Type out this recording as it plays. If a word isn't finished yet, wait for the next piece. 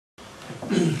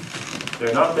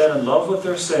They're not then in love with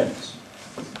their sins.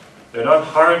 They're not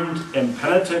hardened,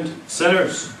 impenitent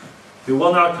sinners who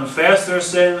will not confess their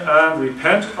sin and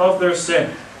repent of their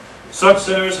sin. Such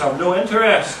sinners have no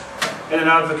interest in an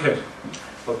advocate.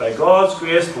 But by God's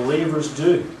grace, believers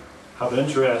do have an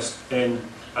interest in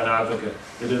an advocate.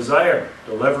 They desire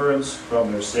deliverance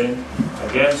from their sin,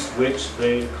 against which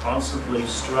they constantly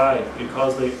strive,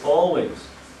 because they always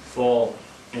fall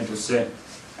into sin.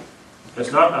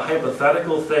 It's not a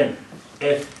hypothetical thing,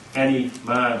 if any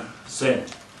man sin.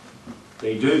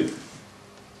 They do.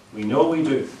 We know we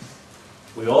do.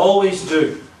 We always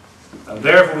do. And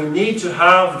therefore we need to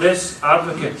have this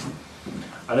advocate.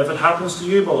 And if it happens to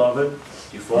you, beloved,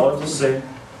 you fall into sin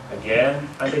again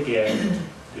and again,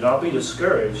 do not be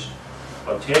discouraged,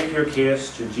 but take your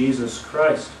case to Jesus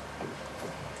Christ.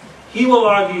 He will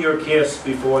argue your case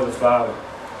before the Father,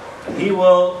 and He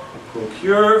will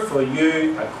procure for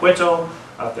you acquittal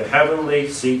at the heavenly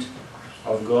seat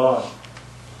of God.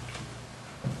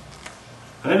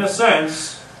 And in a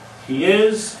sense, He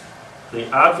is the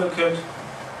advocate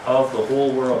of the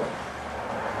whole world.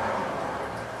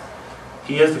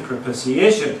 He is the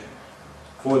propitiation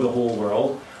for the whole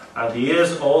world, and He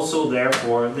is also,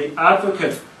 therefore, the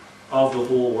advocate of the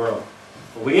whole world.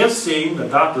 But we have seen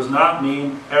that that does not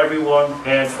mean everyone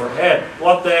head for head.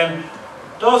 What then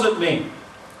does it mean?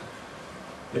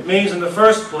 It means, in the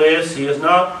first place, He is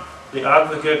not the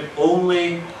advocate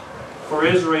only for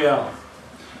Israel.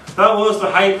 That was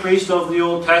the high priest of the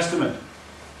Old Testament.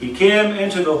 He came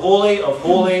into the Holy of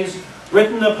Holies.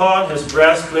 Written upon his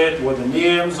breastplate were the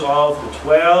names of the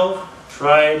 12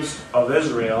 tribes of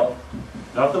Israel,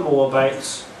 not the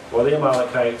Moabites, or the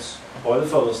Amalekites, or the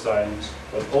Philistines,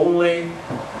 but only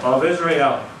of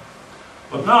Israel.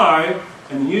 But now,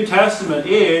 in the New Testament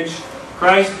age,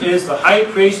 Christ is the high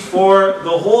priest for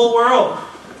the whole world,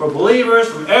 for believers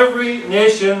from every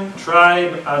nation,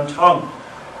 tribe, and tongue,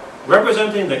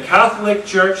 representing the Catholic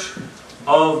Church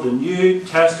of the New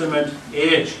Testament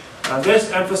age. And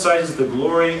this emphasizes the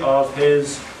glory of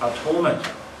His atonement.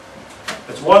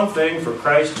 It's one thing for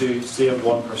Christ to save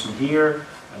one person here,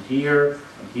 and here,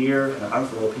 and here, and a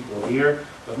handful of people here.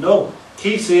 But no,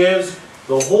 He saves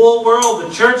the whole world,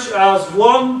 the church as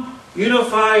one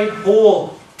unified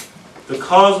whole, the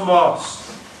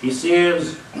cosmos. He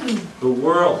saves the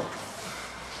world.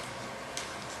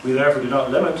 We therefore do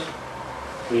not limit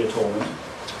the atonement.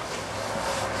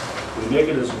 We make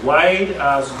it as wide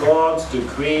as God's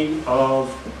decree of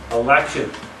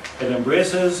election. It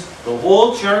embraces the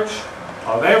whole church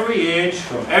of every age,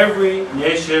 from every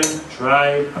nation,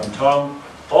 tribe, and tongue,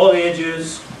 all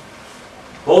ages,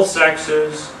 both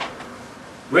sexes,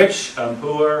 rich and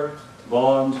poor,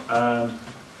 bond and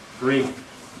free.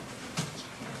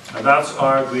 And that's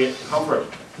our great comfort,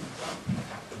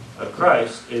 that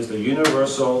Christ is the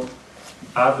universal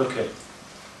advocate.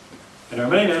 In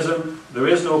Arminianism, there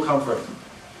is no comfort,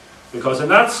 because in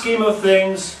that scheme of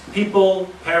things, people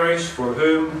perish for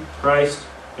whom Christ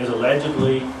is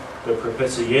allegedly the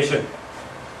propitiation.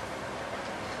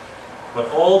 But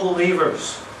all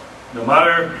believers, no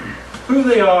matter who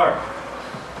they are,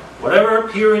 whatever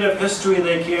period of history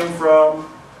they came from,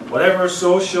 whatever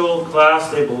social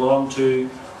class they belong to,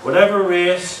 whatever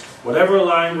race, whatever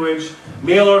language,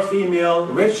 male or female,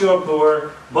 rich or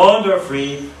poor, bond or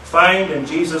free, find in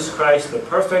Jesus Christ the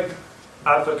perfect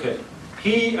advocate.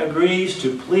 He agrees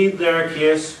to plead their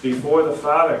case before the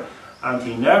Father, and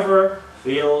He never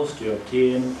fails to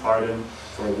obtain pardon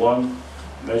for one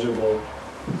miserable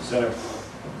sinner.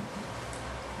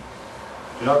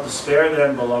 Do not despair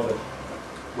then, beloved,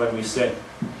 when we sin,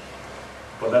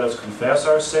 but let us confess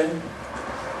our sin,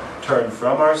 turn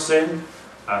from our sin,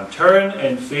 and turn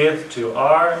in faith to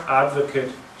our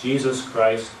advocate, Jesus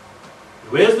Christ,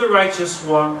 who is the righteous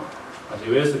one, and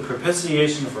who is the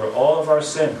propitiation for all of our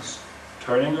sins,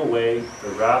 turning away the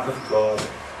wrath of God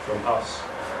from us.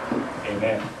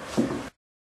 Amen.